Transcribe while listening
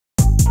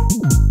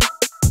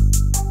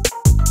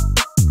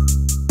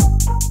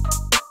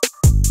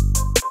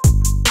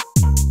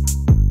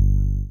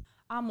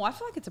Well, I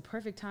feel like it's a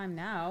perfect time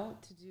now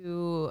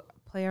to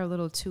play our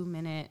little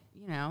 2-minute,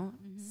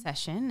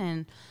 session,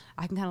 and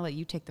I can kind of let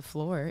you take the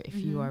floor if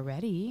you are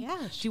ready.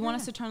 Yeah. Do you want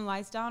us to turn the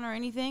lights down or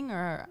anything,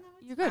 or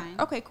you're good? Fine.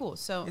 Okay, cool.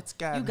 So It's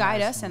got you guide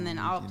nice us, and then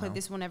mood, I'll play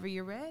this whenever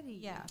you're ready.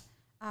 Yeah.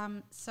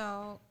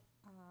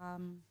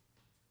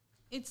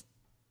 It's.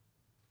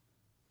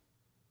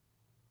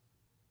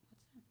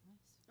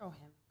 Oh,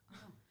 him.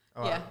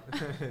 Oh, Yeah.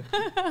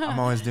 I'm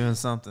always doing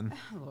something.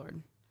 Oh,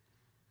 Lord.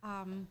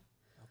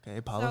 Okay,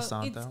 Palo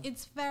Santo.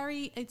 It's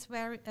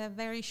a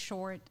very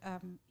short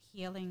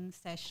healing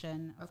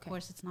session. Of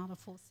course, it's not a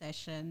full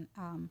session,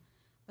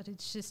 but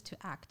it's just to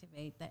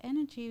activate the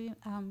energy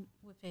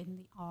within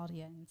the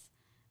audience.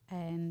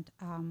 And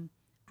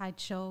I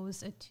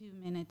chose a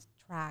 2-minute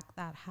track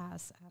that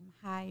has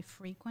high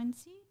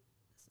frequency,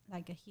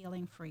 like a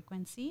healing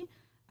frequency,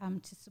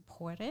 to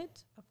support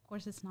it. Of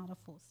course, it's not a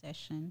full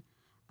session.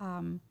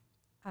 And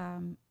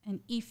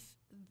if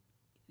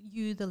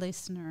you, the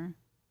listener,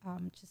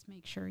 just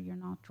make sure you're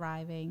not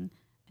driving.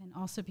 And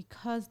also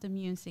because the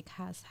music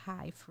has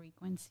high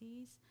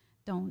frequencies,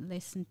 don't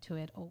listen to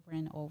it over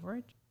and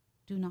over.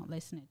 Do not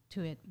listen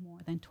to it more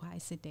than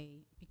twice a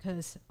day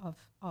because of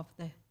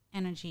the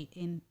energy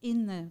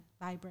in the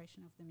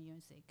vibration of the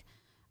music.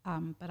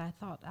 But I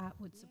thought that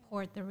would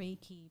support the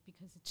Reiki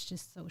because it's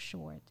just so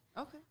short.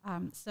 Okay.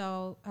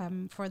 So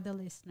for the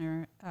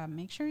listener,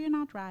 make sure you're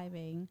not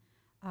driving.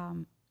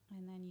 And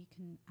then you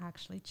can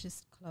actually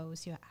just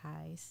close your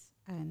eyes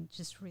and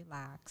just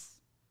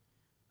relax.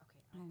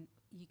 Okay. And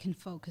you can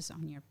focus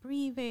on your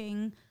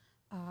breathing.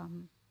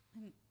 And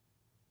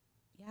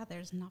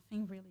there's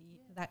nothing really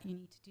that you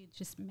need to do.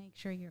 Just make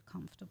sure you're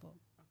comfortable.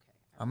 Okay.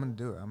 I'm going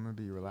to do it. I'm going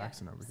to be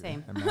relaxing over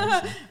Same.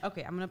 here.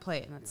 Okay, I'm going to play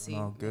it and let's see.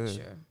 Oh, good.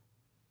 Make sure.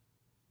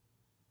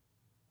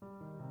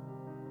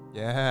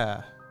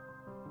 Yeah.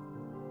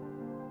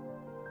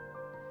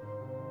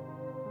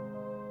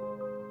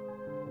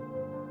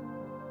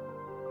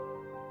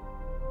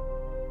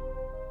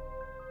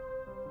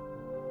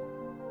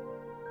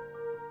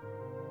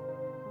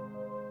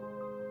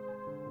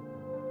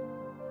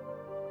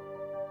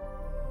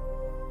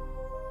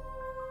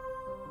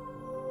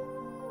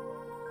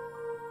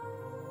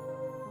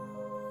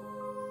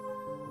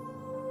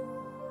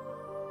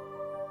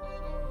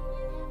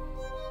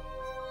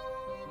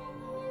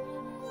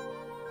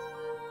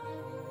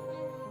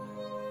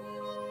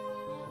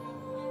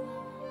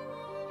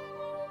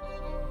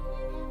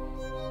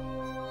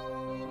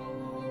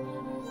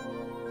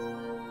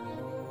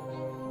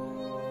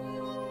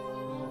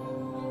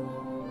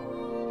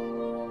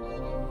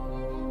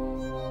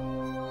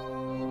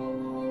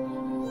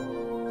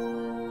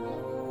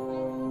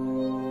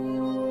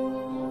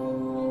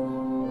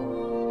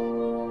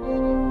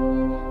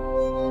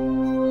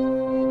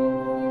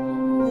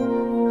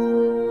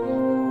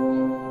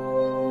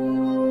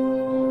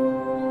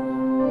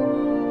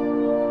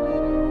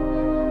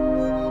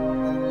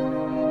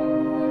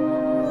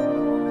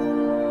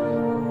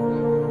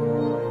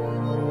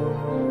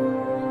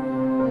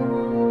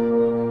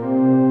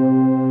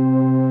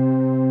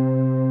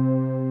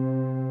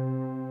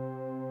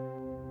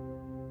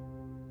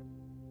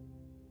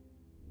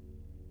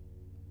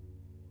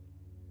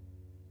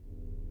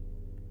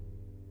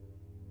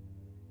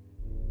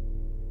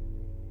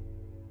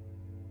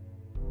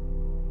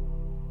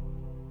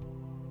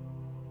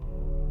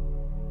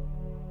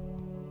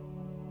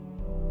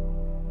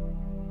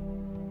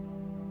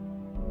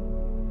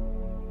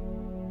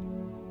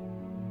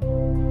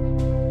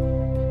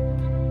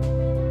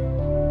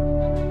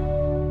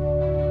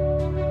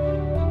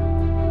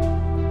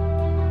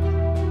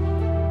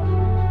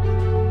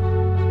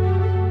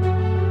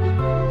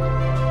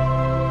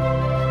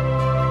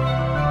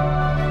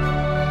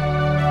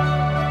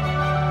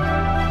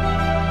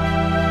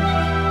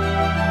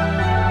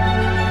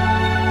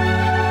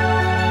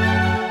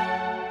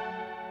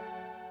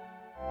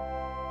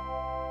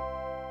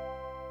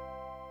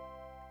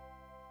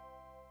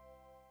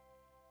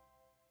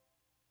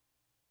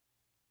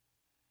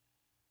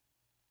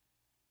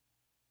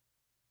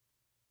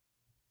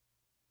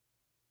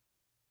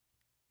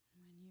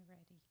 When you're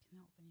ready, you can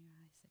open your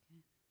eyes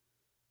again.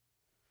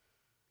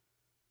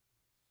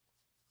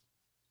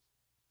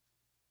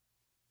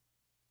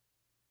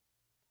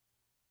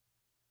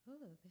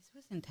 Ooh, this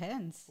was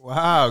intense.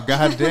 Wow,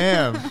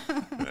 goddamn.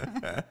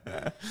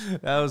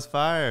 That was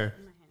fire.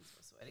 My hands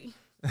feel sweaty.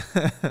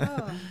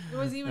 It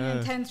was even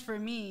intense for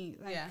me.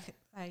 Yeah,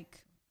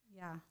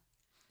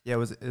 it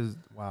was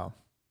wow.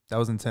 That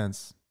was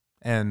intense.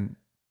 And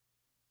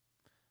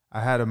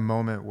I had a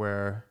moment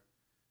where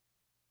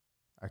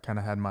I kind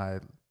of had my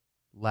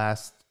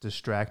last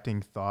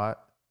distracting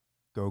thought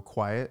go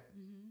quiet.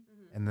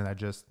 Mm-hmm. And then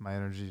my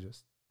energy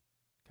just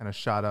kind of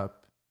shot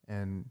up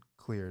and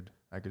cleared.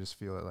 I could just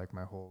feel it, like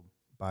my whole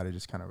body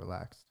just kind of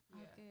relaxed.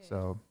 Okay.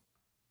 So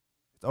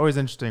it's always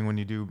interesting when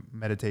you do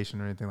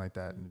meditation or anything like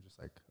that, and you're just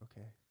like,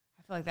 okay.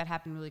 I feel like that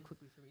happened really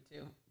quickly for me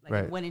too. Like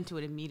Right. I went into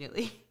it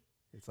immediately.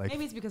 It's like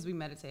maybe it's because we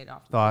meditate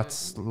often. thoughts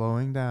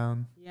slowing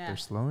down. Yeah. They're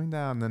slowing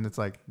down. Then it's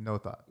like no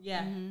thought.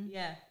 Yeah. Mm-hmm.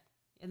 Yeah.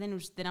 And then I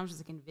was just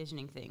like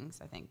envisioning things,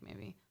 I think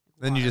maybe. Like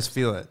then you just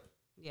feel it.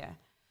 Yeah.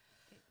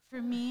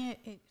 For me,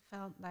 it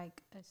felt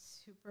like a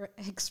super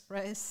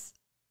express,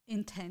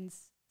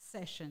 intense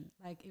session.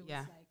 Like it was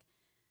like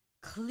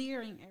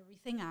clearing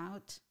everything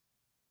out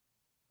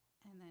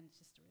and then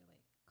just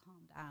really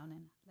calm down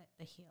and let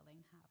the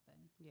healing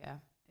happen.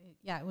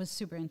 Yeah. It was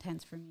super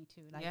intense for me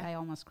too. Like I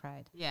almost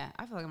cried. Yeah,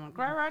 I feel like I'm gonna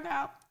cry right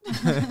now.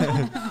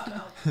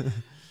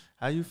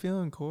 How you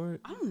feeling, Court?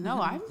 I don't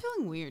know. I'm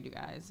feeling weird, you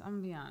guys. I'm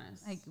gonna be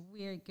honest. Like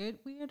weird, good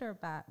weird or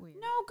bad weird?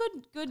 No,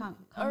 good,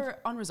 or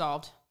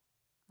unresolved.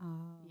 Oh.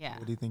 Yeah.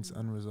 What do you think's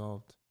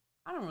unresolved?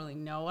 I don't really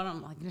know. I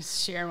don't like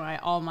just share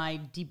all my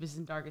deepest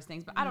and darkest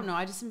things, but I don't know.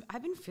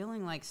 I've been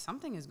feeling like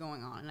something is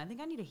going on, and I think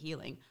I need a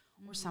healing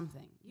or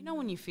something. You know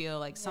when you feel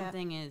like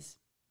something is.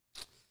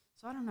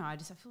 So I don't know. I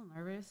feel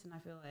nervous, and I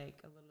feel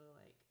like a little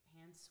like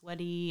hands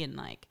sweaty, and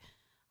like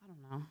I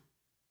don't know.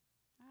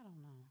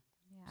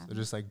 So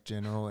just like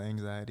general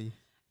anxiety.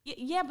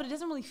 Yeah, but it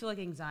doesn't really feel like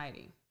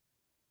anxiety,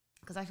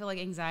 because I feel like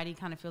anxiety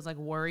kind of feels like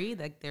worry.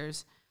 Like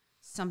there's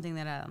something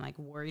that I'm like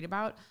worried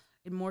about.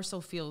 It more so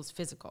feels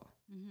physical.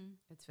 Mm-hmm.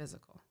 It's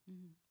physical.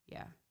 Mm-hmm.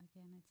 Yeah.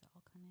 Again, it's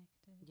all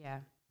connected. Yeah,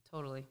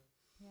 totally.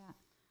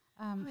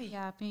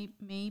 Yeah.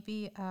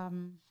 Maybe.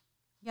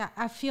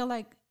 I feel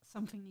like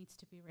something needs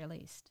to be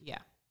released. Yeah.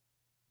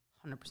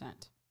 100%.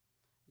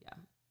 Yeah.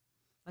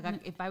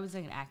 Like if I was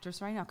like an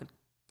actress right now, I could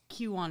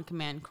cue on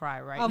command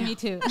cry right now. Oh, me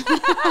too.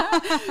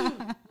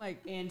 Like,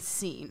 and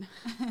scene.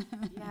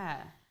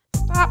 Yeah.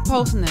 Stop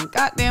posting them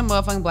goddamn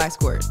motherfucking black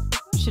squares.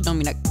 Shit don't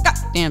mean a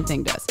goddamn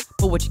thing does.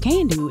 But what you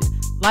can do is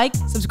like,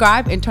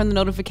 subscribe, and turn the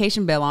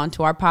notification bell on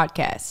to our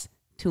podcast.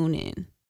 Tune in.